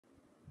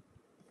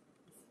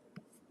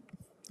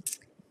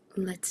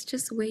Let's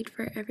just wait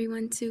for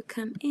everyone to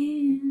come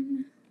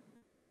in.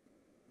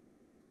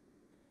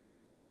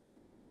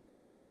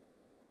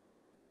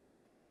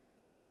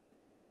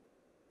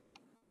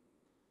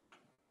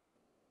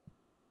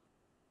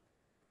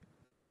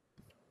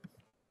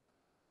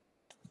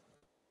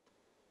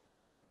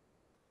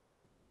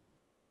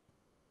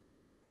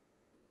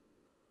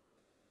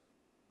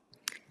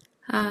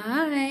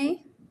 Hi.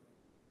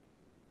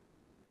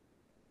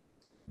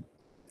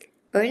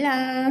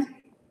 Hola.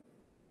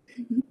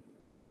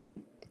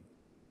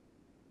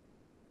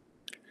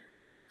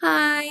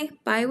 Hi.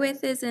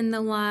 BuyWith is in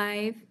the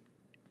live.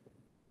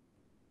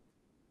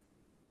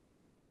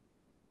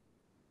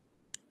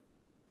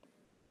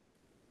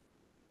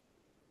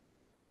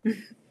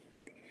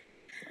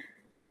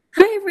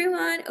 Hi,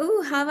 everyone.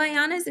 Ooh,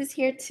 Havaianas is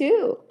here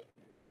too.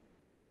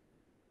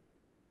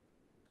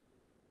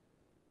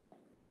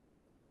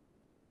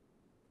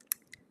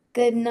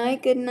 Good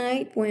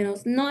night,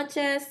 buenos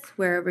noches,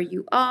 wherever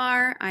you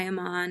are. I am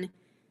on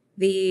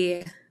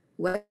the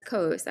West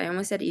Coast. I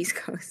almost said East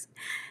Coast.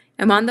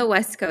 I'm on the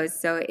West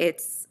Coast, so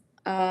it's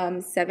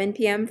 7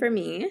 p.m. for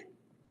me.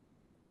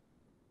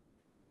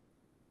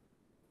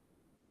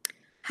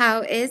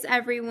 How is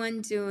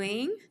everyone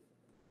doing?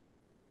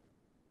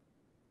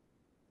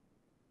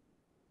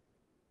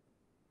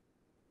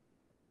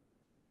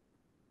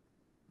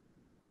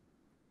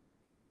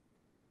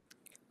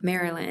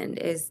 Maryland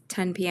is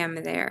 10 p.m.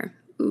 there.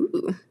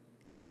 Ooh.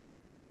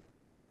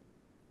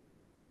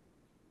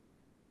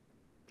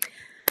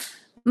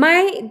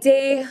 My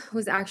day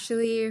was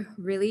actually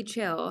really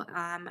chill.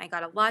 I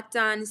got a lot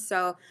done,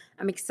 so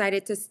I'm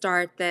excited to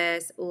start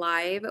this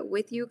live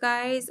with you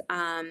guys.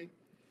 I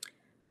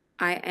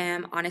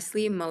am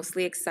honestly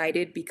mostly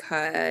excited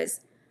because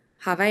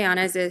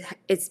Havaianas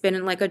it's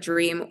been like a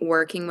dream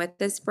working with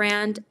this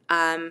brand.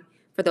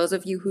 For those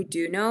of you who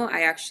do know,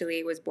 I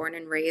actually was born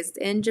and raised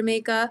in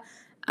Jamaica,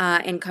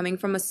 and coming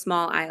from a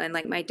small island,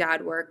 like my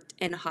dad worked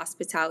in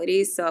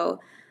hospitality, so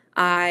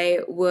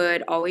I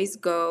would always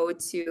go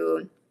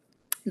to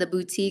the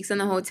boutiques and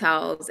the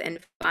hotels and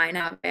find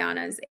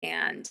Havaianas,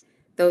 and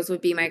those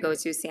would be my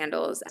go-to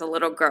sandals as a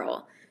little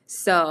girl.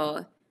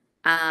 So,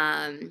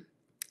 um,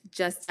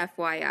 just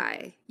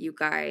FYI, you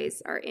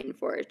guys are in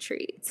for a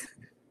treat.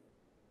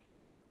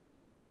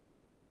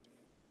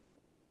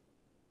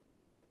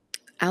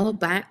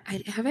 Alabama,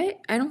 I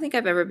don't think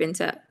I've ever been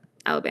to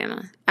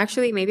Alabama.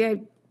 Actually, maybe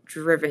I've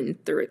driven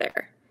through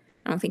there.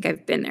 I don't think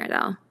I've been there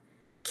though.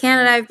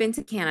 Canada, I've been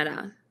to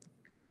Canada.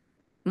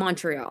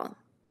 Montreal,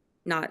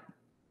 not.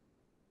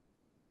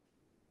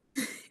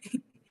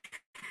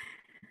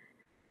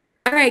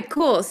 All right,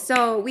 cool.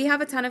 So we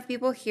have a ton of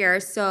people here.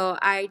 So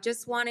I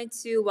just wanted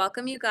to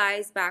welcome you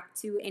guys back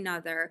to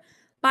another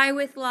Buy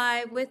With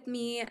Live with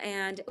me.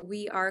 And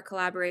we are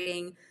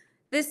collaborating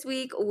this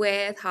week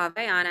with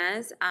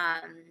Havaianas.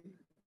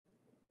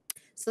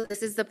 So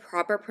this is the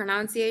proper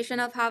pronunciation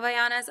of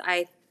Havaianas.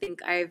 I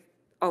think I've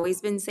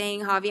always been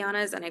saying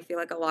Havaianas, and I feel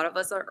like a lot of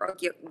us are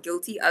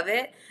guilty of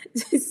it.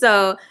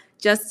 So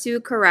just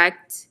to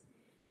correct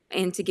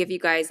and to give you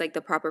guys like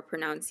the proper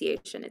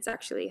pronunciation, it's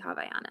actually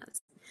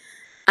Havaianas.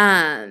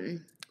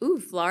 Um,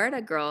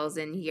 Florida girls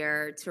in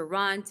here,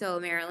 Toronto,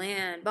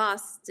 Maryland,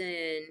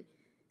 Boston,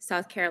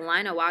 South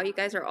Carolina. Wow, you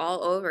guys are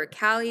all over.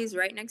 Cali's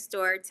right next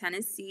door,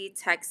 Tennessee,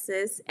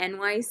 Texas,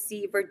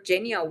 NYC,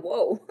 Virginia.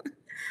 Whoa.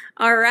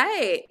 All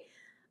right.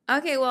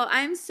 Okay, well,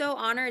 I'm so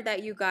honored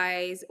that you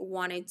guys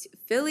wanted to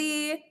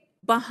Philly,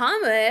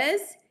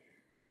 Bahamas.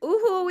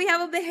 Ooh, we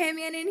have a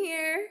Bahamian in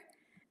here.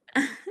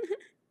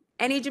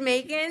 Any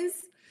Jamaicans?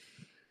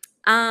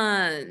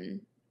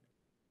 Um,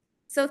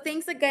 So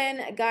thanks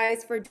again,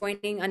 guys, for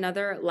joining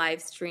another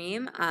live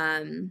stream.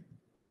 I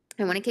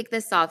want to kick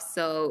this off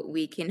so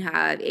we can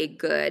have a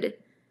good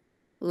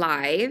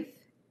live.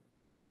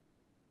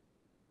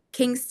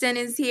 Kingston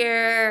is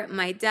here.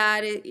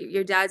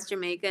 Your dad's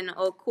Jamaican.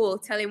 Oh, cool.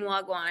 Tell him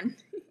wagwan.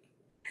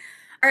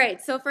 All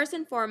right. So first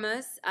and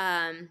foremost,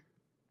 I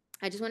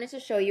just wanted to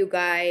show you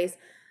guys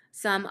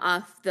some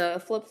of the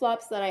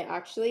flip-flops that I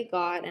actually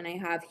got and I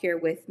have here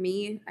with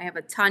me. I have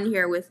a ton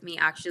here with me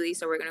actually,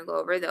 so we're gonna go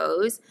over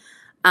those.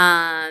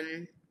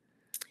 Um,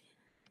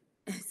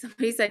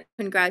 Somebody said,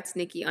 "Congrats,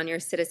 Nikki, on your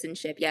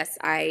citizenship." Yes,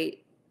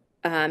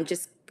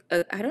 just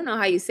I don't know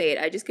how you say it.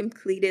 I just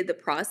completed the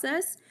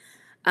process.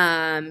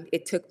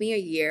 It took me a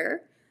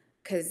year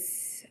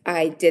because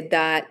I did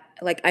that.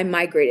 Like I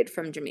migrated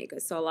from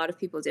Jamaica, so a lot of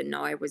people didn't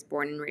know I was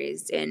born and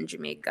raised in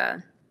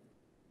Jamaica.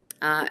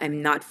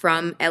 I'm not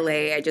from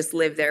LA. I just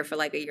lived there for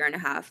like a year and a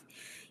half.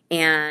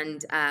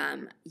 And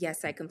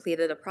yes, I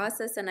completed the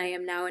process, and I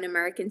am now an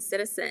American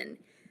citizen.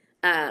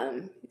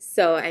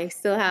 So I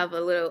still have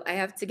I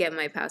have to get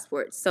my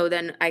passport. So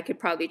then I could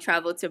probably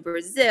travel to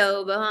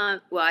Brazil,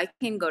 Bahamas. Well, I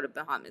can go to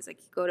Bahamas. I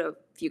could go to a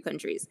few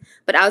countries,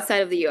 but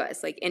outside of the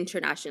US, like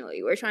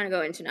internationally. We're trying to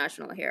go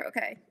international here,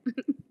 okay?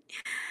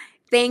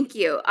 Thank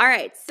you. All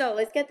right, so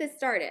let's get this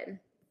started.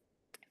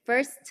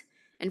 First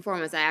and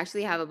foremost, I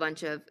actually have a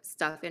bunch of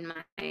stuff in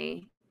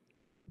my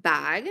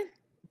bag.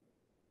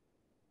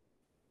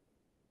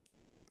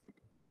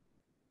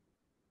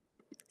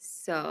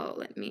 So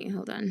let me,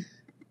 hold on.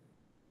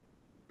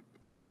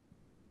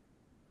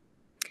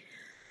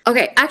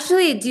 Okay,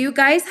 actually, do you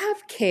guys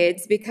have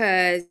kids?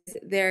 Because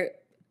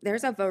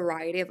there's a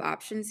variety of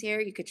options here.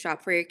 You could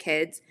shop for your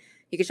kids,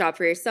 you could shop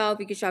for yourself,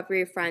 you could shop for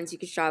your friends, you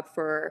could shop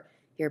for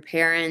your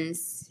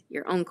parents,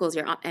 your uncles,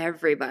 your aunt,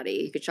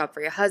 everybody. You could shop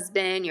for your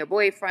husband, your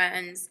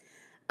boyfriends.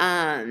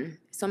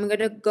 So I'm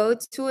gonna go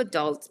to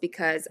adults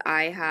because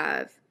I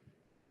have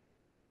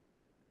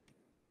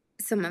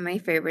some of my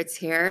favorites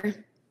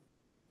here.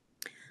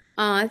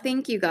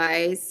 Thank you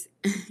guys.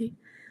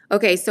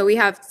 Okay, so you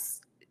have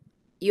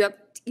you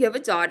have a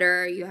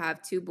daughter, you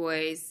have two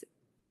boys.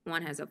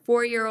 One has a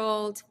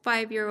 4-year-old,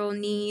 5-year-old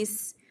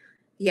niece.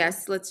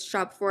 Yes, let's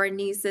shop for our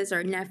nieces,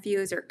 our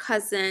nephews, our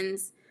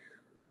cousins.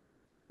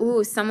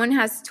 Ooh, someone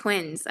has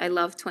twins. I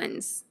love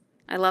twins.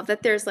 I love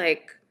that there's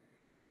like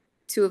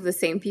two of the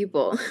same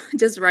people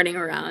just running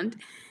around.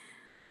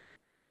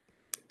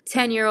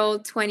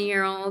 10-year-old,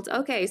 20-year-old.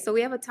 Okay, so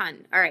we have a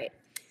ton. All right.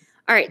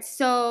 All right.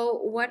 So,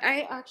 what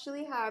I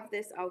actually have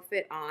this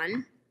outfit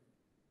on,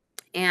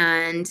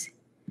 and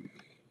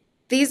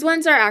these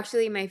ones are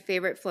actually my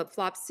favorite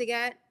flip-flops to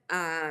get.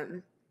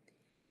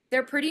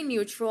 They're pretty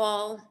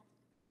neutral.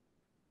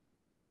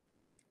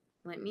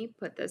 Let me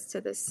put this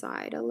to the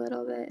side a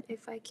little bit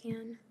if I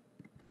can.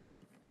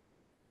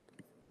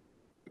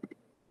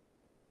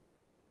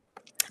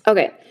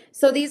 Okay,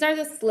 so these are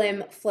the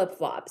slim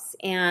flip-flops,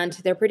 and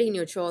they're pretty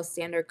neutral,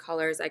 standard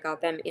colors. I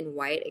got them in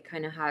white. It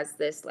kind of has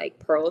this like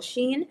pearl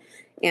sheen,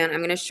 and I'm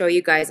going to show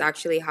you guys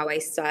actually how I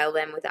style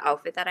them with the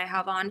outfit that I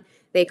have on.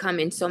 They come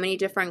in so many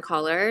different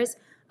colors.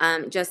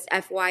 Just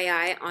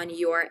FYI, on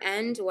your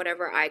end,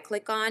 whatever I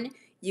click on,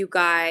 you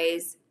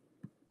guys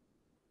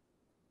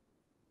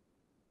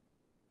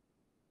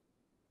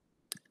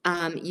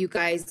you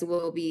guys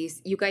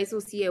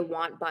will see a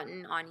want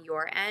button on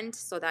your end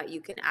so that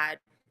you can add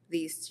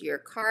these to your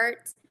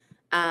cart.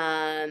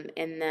 And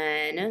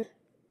then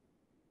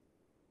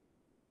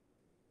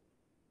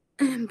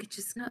I'm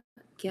just gonna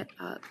get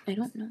up. I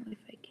don't know if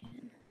I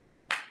can.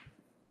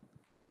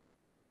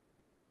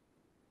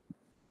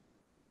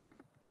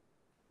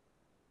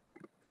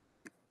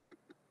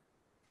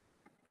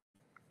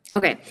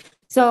 Okay,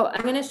 so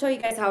I'm gonna show you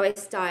guys how I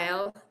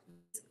style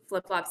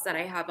flip-flops that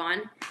I have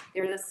on.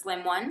 They're the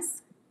slim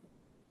ones,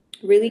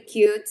 really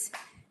cute.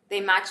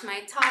 They match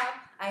my top.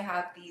 I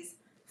have these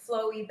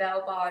flowy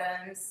bell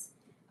bottoms.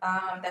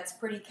 That's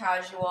pretty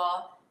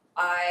casual.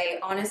 I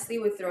honestly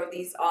would throw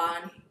these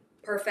on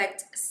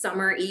perfect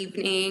summer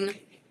evening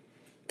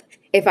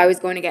if I was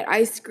going to get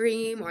ice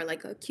cream or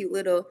like a cute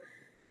little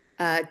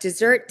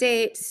dessert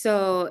date.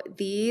 So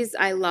these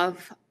I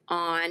love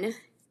on.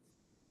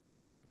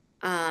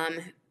 Um,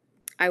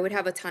 I would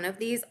have a ton of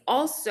these.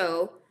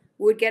 Also,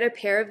 would get a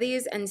pair of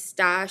these and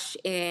stash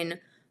in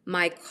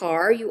my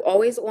car. You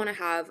always want to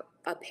have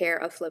a pair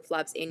of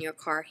flip-flops in your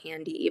car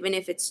handy, even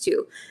if it's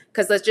two.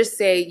 Because let's just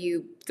say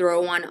you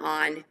throw one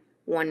on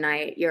one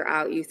night, you're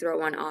out, you throw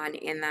one on,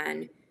 and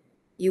then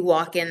you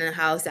walk in the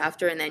house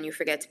after, and then you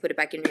forget to put it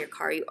back in your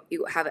car.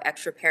 You have an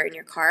extra pair in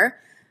your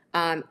car.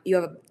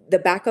 You have the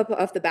backup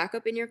of the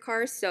backup in your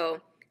car. So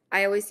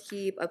I always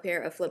keep a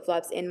pair of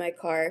flip-flops in my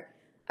car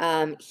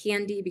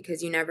handy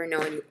because you never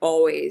know, and you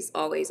always,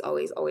 always,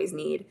 always, always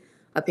need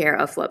a pair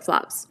of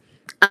flip-flops.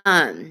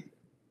 Um,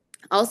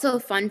 Also,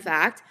 fun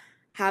fact,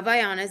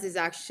 Havaianas is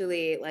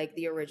actually like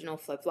the original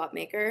flip-flop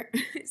maker.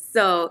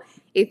 So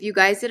if you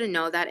guys didn't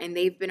know that, and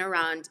they've been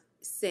around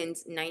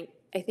since I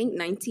think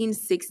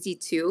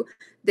 1962.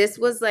 This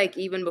was like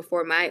even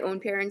before my own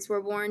parents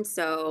were born.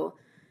 So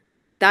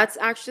that's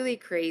actually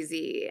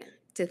crazy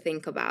to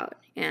think about.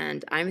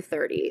 And I'm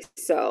 30.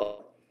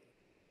 So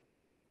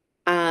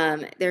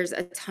there's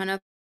a ton of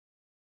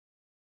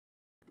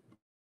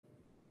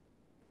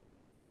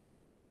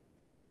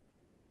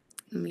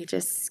let me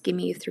just skim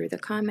you through the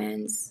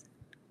comments.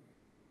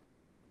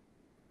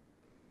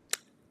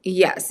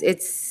 Yes,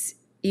 it's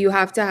you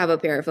have to have a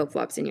pair of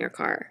flip-flops in your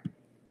car.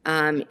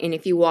 And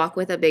if you walk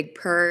with a big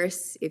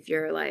purse, if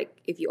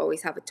you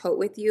always have a tote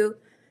with you,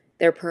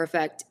 they're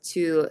perfect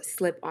to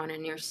slip on,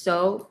 and you're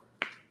so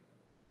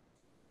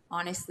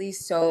honestly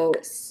so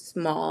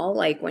small.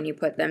 Like when you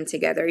put them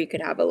together, you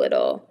could have a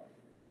little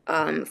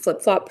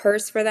flip-flop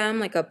purse for them,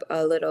 like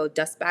a little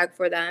dust bag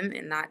for them,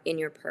 and that in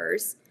your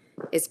purse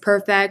is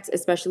perfect,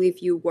 especially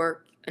if you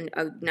work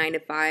a 9 to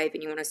 5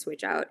 and you want to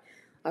switch out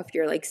of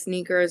your like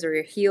sneakers or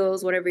your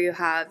heels, whatever you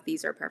have,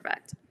 these are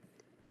perfect.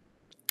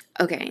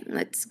 Okay,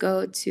 let's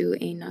go to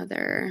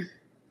another.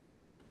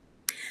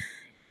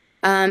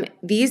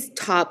 These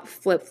top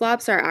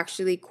flip-flops are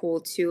actually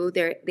cool too.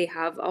 They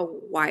have a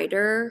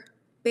wider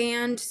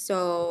band,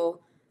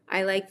 so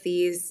I like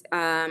these.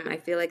 I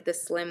feel like the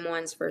slim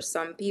ones for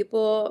some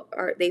people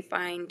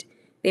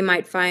they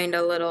might find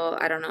a little,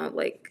 I don't know,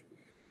 like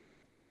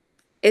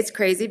it's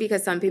crazy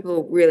because some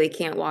people really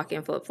can't walk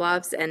in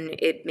flip-flops, and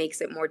it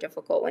makes it more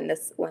difficult when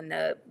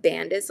the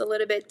band is a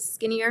little bit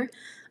skinnier.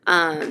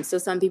 So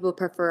some people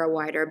prefer a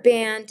wider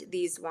band.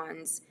 These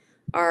ones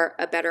are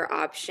a better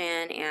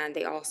option, and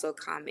they also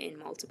come in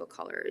multiple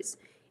colors.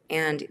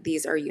 and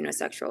these are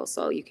unisexual.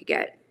 So you could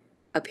get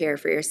a pair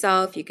for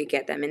yourself. You could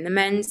get them in the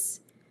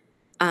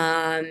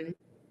um,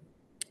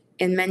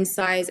 men's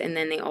size, and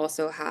then they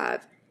also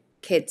have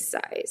kids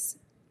size,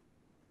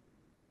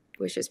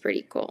 which is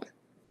pretty cool.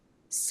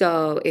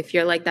 So if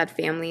you're like that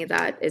family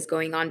that is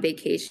going on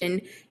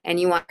vacation and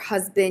you want your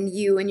husband,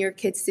 you, and your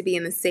kids to be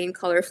in the same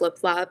color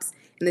flip-flops,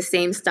 in the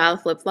same style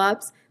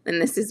flip-flops, then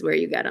this is where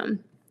you get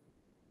them.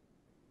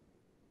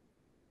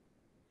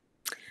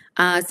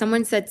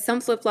 Someone said some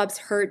flip-flops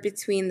hurt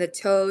between the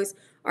toes.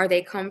 Are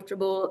they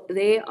comfortable?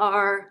 They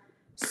are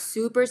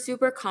super,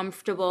 super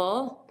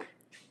comfortable.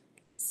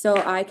 So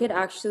I could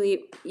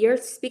actually, you're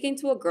speaking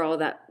to a girl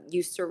that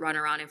used to run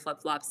around in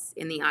flip-flops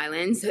in the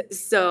islands.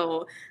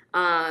 So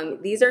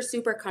these are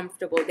super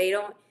comfortable.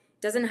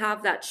 Doesn't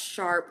have that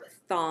sharp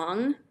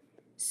thong.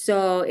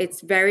 So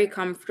it's very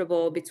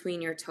comfortable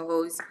between your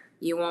toes.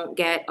 You won't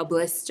get a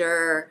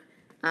blister.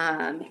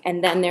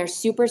 And then they're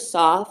super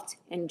soft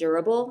and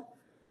durable.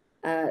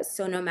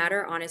 So no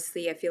matter,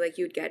 honestly, I feel like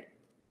you'd get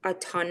a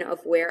ton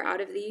of wear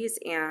out of these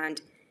and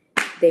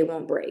they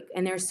won't break.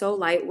 And they're so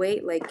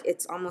lightweight, like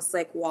it's almost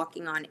like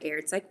walking on air.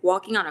 It's like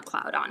walking on a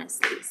cloud,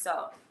 honestly.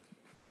 So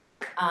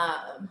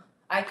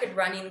I could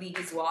run in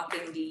these, walk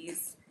in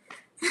these,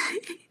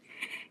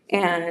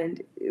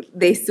 and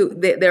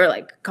they're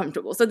like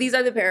comfortable. So these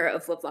are the pair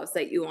of flip-flops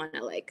that you want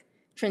to like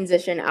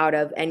transition out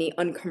of any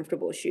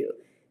uncomfortable shoe.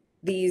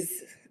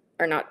 These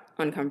are not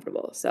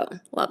uncomfortable, so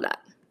love that.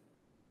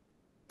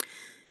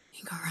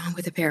 You go wrong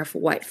with a pair of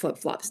white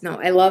flip-flops. No,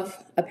 I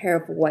love a pair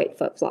of white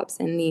flip-flops,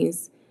 and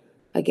these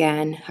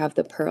again have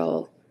the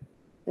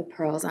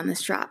pearls on the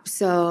strap.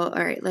 So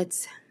all right,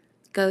 let's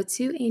go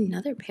to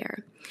another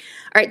pair.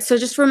 All right, so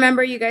just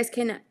remember, you guys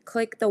can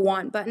click the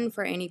want button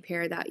for any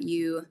pair that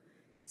you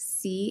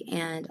see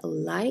and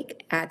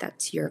like. Add that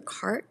to your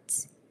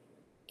cart.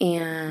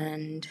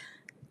 And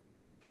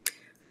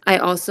I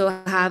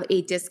also have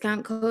a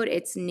discount code.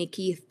 It's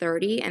Nikki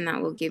 30, and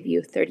that will give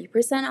you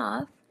 30%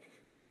 off.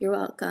 You're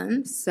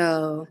welcome.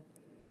 So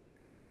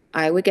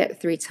I would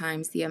get 3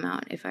 times the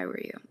amount if I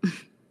were you.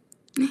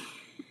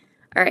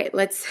 All right,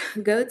 let's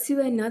go to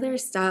another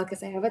style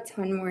because I have a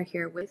ton more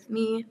here with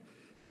me.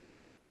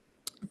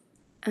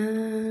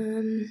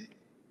 Because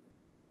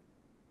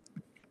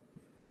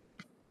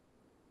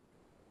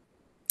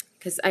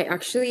I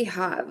actually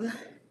have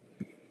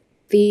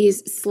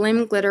these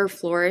slim glitter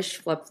flourish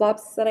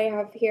flip-flops that I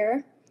have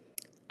here.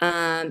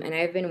 And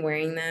I've been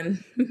wearing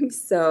them.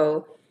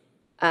 So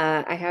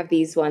I have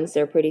these ones.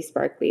 They're pretty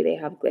sparkly. They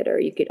have glitter.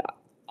 You could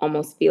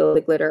almost feel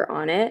the glitter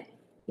on it.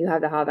 You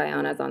have the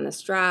Havaianas on the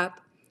strap.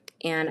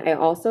 And I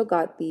also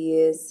got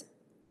these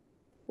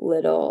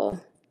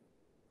little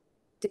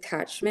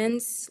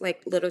detachments,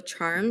 like little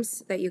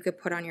charms that you could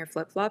put on your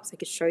flip-flops. I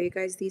could show you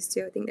guys these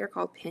two. I think they're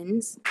called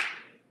pins.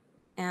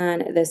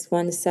 And this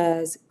one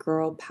says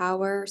girl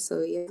power.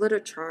 So you have little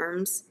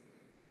charms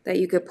that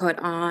you could put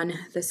on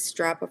the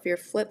strap of your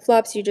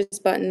flip-flops. You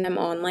just button them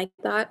on like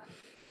that.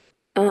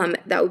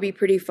 That would be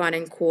pretty fun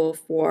and cool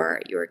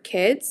for your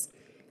kids.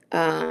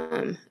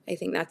 I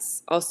think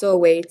that's also a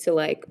way to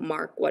like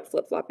mark what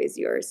flip-flop is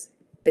yours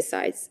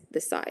besides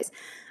the size.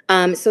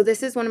 So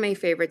this is one of my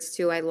favorites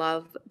too. I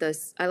love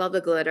this. I love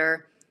the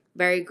glitter.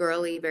 Very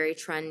girly, very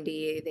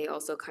trendy. They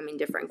also come in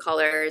different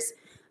colors.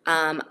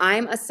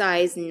 I'm a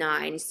size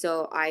 9,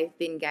 so I've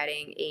been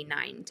getting a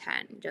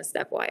 9-10, just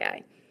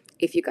FYI.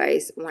 If you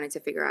guys wanted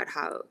to figure out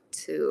how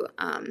to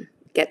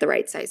get the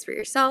right size for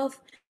yourself,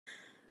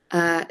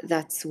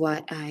 that's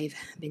what I've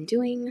been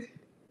doing.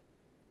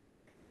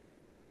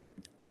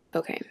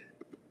 Okay.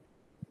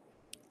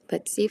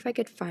 Let's see if I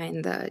could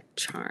find the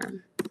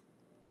charm.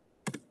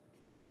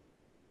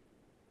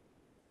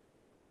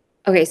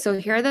 Okay, so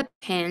here are the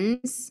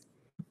pins.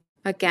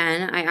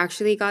 Again, I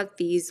actually got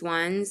these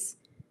ones,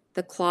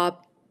 the claw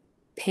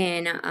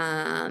pin,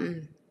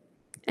 and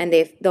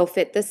they'll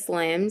fit the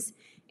slims.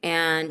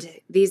 And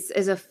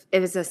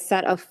it was a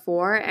set of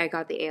 4. I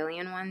got the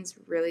alien ones,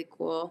 really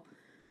cool.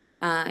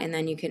 And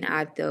then you can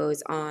add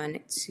those on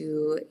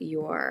to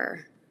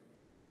your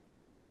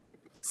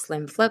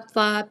slim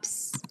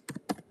flip-flops.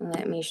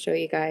 Let me show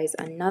you guys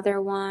another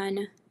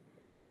one.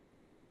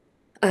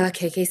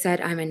 KK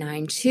said I'm a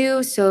 9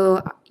 too,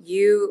 so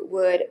you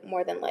would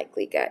more than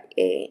likely get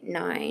a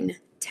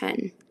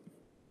 9-10.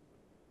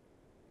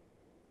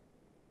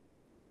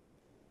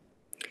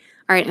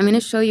 All right, I'm going to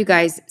show you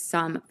guys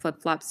some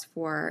flip-flops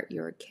for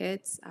your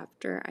kids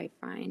after I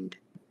find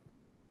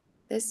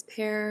this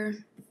pair.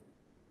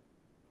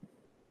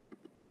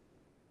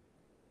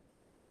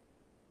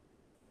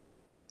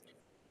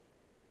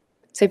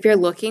 So if you're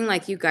looking,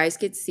 like, you guys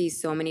could see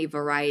so many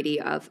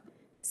variety of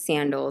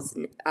sandals.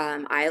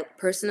 I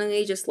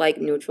personally just like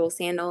neutral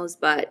sandals,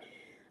 but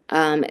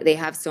they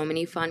have so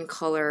many fun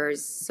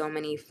colors, so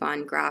many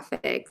fun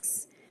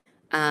graphics.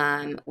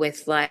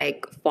 With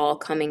like fall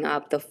coming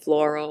up, the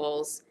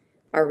florals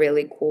are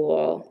really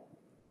cool.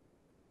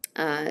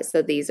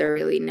 So these are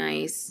really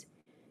nice.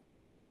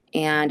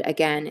 And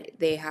again,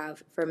 they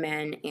have for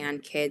men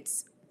and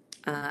kids.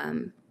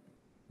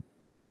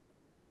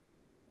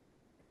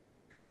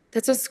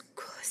 That's so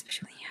cool,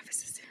 especially when you have a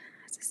sister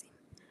that's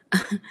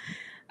the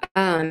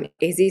same.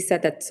 Izzy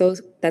said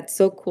that's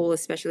so cool,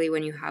 especially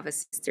when you have a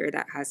sister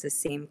that has the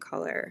same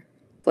color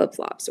flip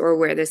flops or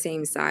wear the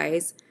same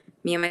size.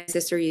 Me and my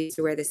sister used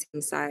to wear the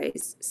same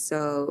size,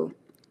 so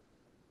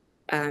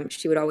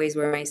she would always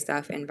wear my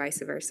stuff and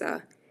vice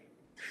versa.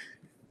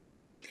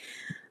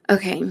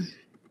 Okay.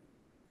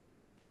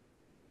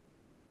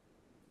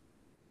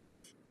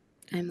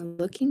 I'm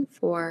looking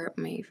for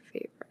my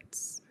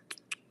favorites.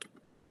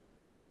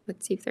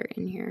 Let's see if they're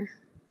in here.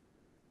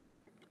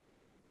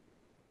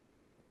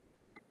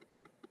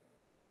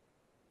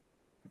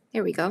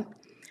 There we go.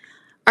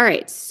 All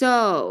right,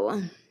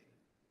 so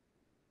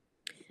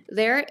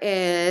there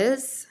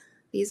is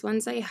these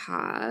ones I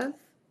have,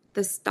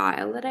 the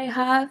style that I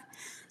have.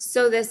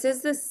 So this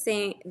is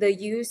the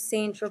used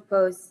Saint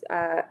Tropez,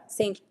 I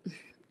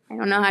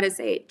don't know how to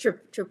say it,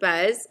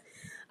 trapeze,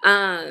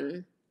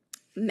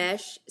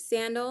 mesh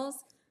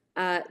sandals.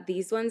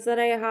 These ones that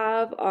I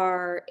have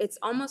it's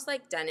almost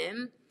like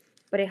denim,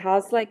 but it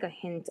has like a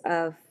hint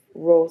of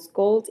rose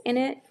gold in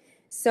it.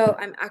 So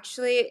I'm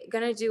actually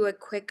gonna do a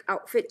quick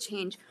outfit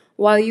change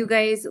while you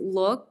guys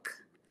look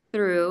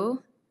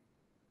through.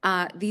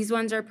 These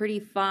ones are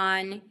pretty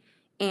fun.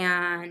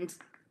 And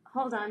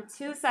hold on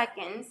 2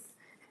 seconds.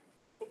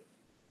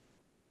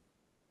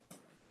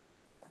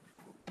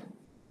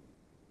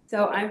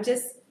 So I'm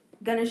just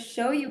gonna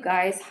show you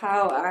guys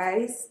how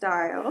I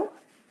style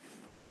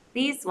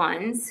these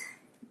ones.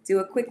 Do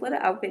a quick little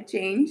outfit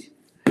change.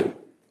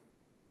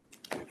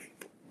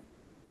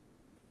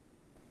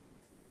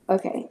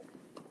 Okay.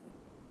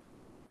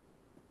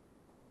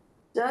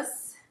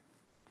 Just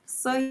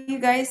so you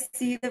guys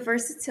see the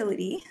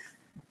versatility.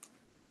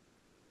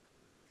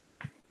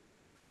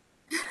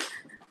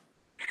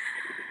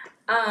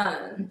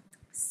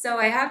 So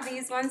I have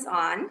these ones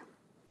on,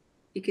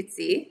 you could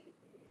see.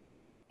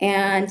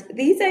 And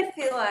these I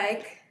feel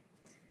like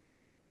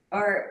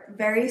are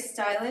very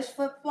stylish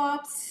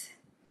flip-flops.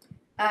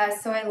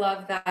 So I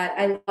love that.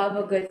 I love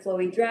a good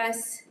flowy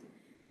dress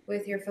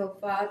with your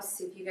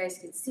flip-flops, if you guys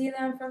could see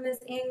them from this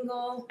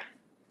angle.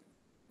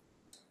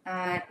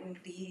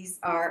 These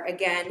are,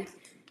 again,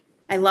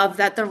 I love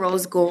that the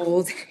rose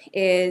gold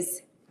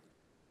is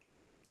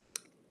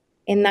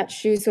in that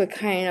shoe, so it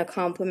kind of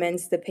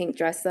complements the pink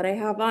dress that I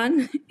have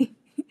on.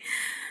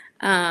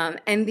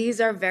 And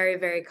these are very,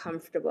 very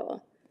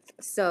comfortable.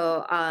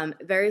 So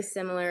very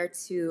similar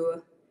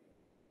to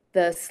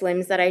the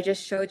slims that I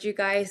just showed you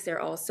guys.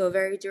 They're also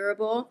very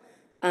durable.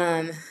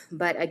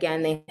 But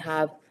again, they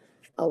have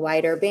a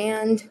wider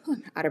band. Oh,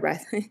 I'm out of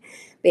breath.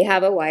 They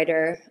have a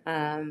wider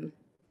band.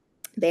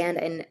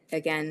 And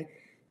again,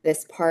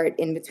 this part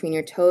in between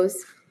your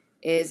toes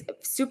is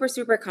super,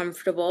 super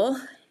comfortable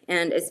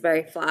and it's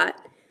very flat.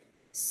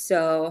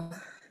 So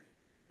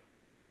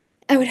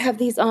I would have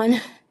these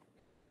on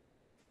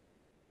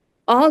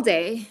all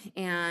day,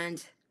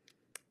 and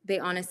they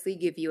honestly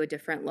give you a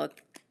different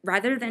look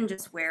rather than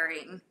just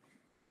wearing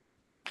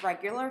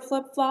regular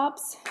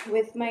flip-flops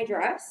with my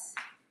dress.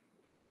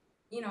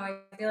 You know, I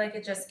feel like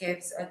it just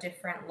gives a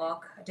different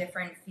look, a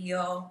different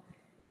feel.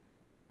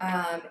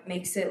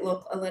 Makes it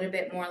look a little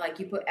bit more like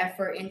you put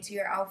effort into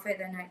your outfit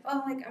than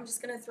I'm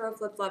just gonna throw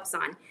flip-flops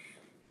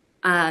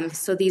on.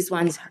 So these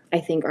ones I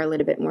think are a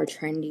little bit more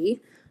trendy.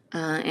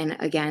 And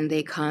again,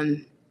 they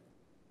come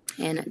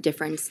in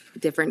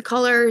different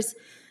colors,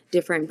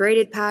 different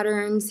braided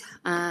patterns,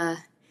 and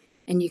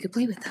you can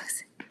play with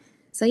those.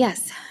 So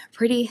yes,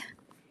 pretty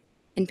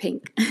and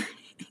pink.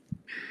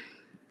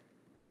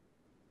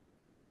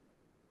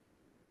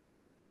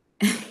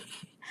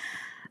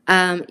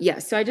 Yeah,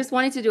 so I just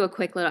wanted to do a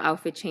quick little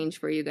outfit change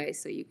for you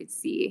guys so you could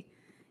see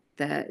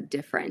the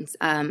difference.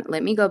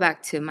 Let me go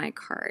back to my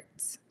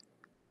cards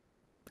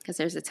because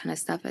there's a ton of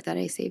stuff that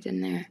I saved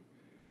in there.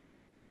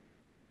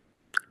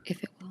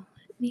 If it will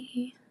let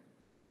me.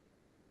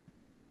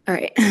 All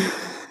right.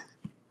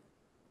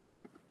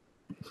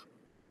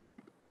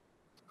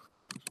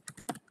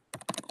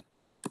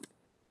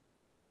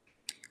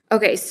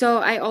 Okay, so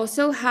I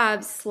also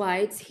have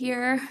slides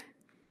here.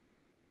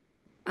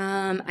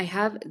 I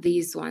have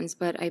these ones,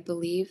 but I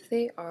believe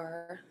they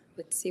are,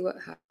 let's see what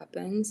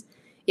happens.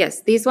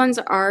 Yes, these ones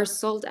are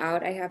sold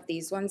out. I have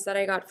these ones that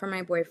I got from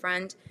my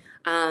boyfriend.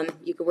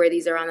 You could wear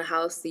these around the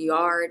house, the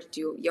yard,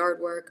 do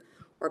yard work,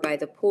 or by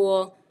the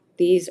pool.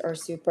 These are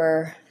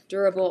super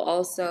durable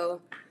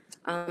also,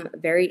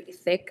 very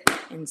thick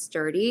and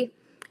sturdy.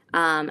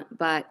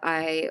 But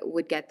I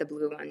would get the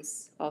blue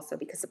ones also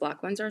because the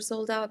black ones are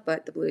sold out,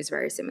 but the blue is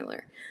very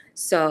similar.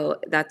 So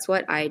that's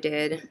what I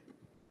did.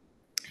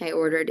 I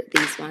ordered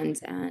these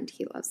ones and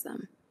he loves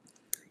them.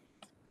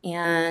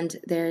 And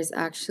there's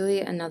actually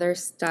another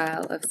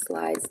style of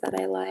slides that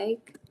I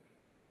like.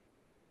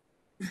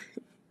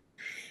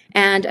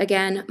 And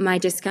again, my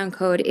discount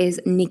code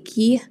is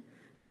Nikki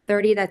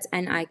 30. That's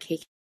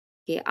Nikki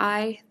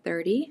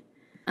 30.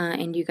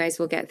 And you guys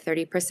will get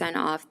 30%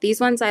 off. These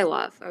ones I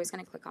love. I was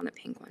going to click on the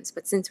pink ones,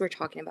 but since we're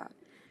talking about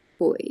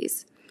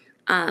boys,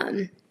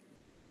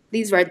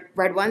 these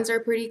red ones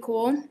are pretty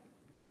cool.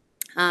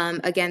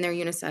 Again, they're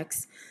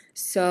unisex.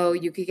 So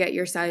you could get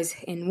your size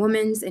in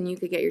women's and you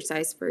could get your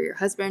size for your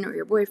husband or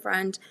your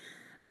boyfriend.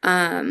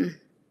 Um,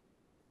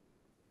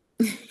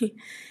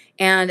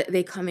 and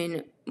they come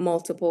in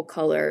multiple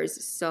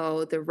colors.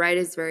 So the red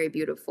is very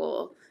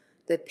beautiful.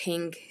 The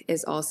pink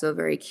is also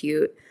very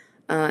cute.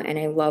 And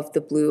I love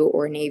the blue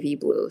or navy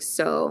blue.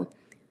 So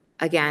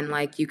again,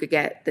 like you could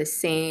get the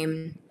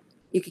same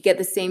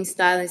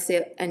style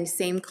and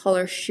same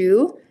color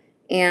shoe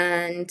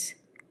and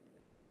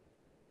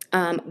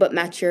but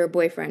match your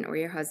boyfriend or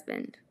your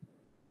husband.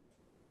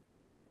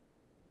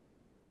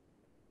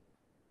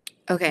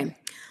 Okay.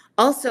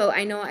 Also,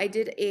 I know I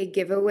did a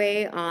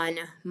giveaway on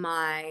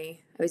I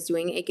was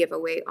doing a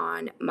giveaway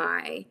on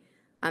my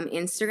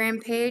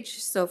Instagram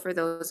page. So for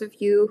those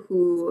of you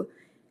who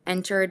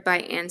entered by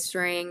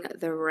answering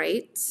the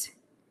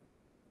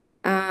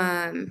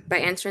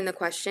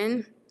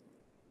question,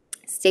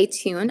 stay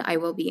tuned. I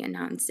will be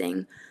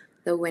announcing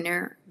the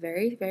winner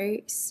very,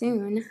 very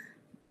soon.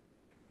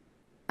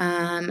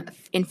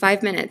 In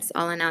 5 minutes,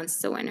 I'll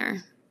announce the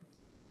winner.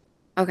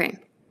 Okay.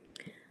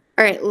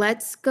 All right,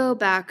 let's go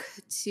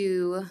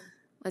to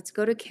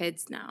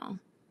kids now,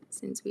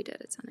 since we did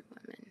a ton of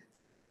women.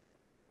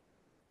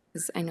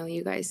 Because I know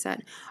you guys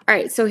said. All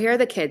right, so here are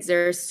the kids.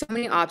 There's so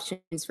many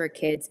options for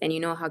kids, and you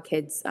know how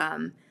kids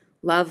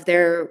love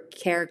their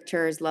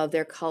characters, love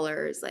their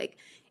colors. Like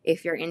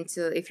if your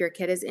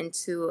kid is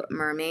into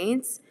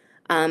mermaids,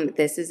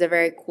 this is a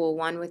very cool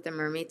one with the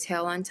mermaid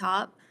tail on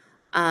top.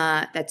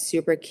 That's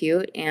super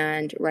cute,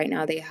 and right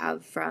now they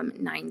have from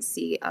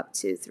 9C up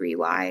to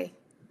 3Y.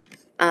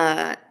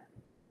 And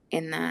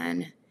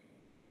then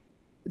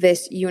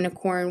this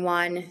unicorn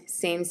one,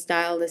 same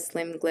style, the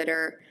slim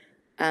glitter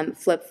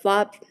flip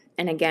flop.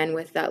 And again,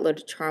 with that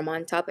little charm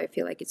on top, I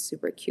feel like it's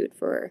super cute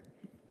for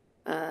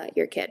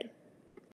your kid.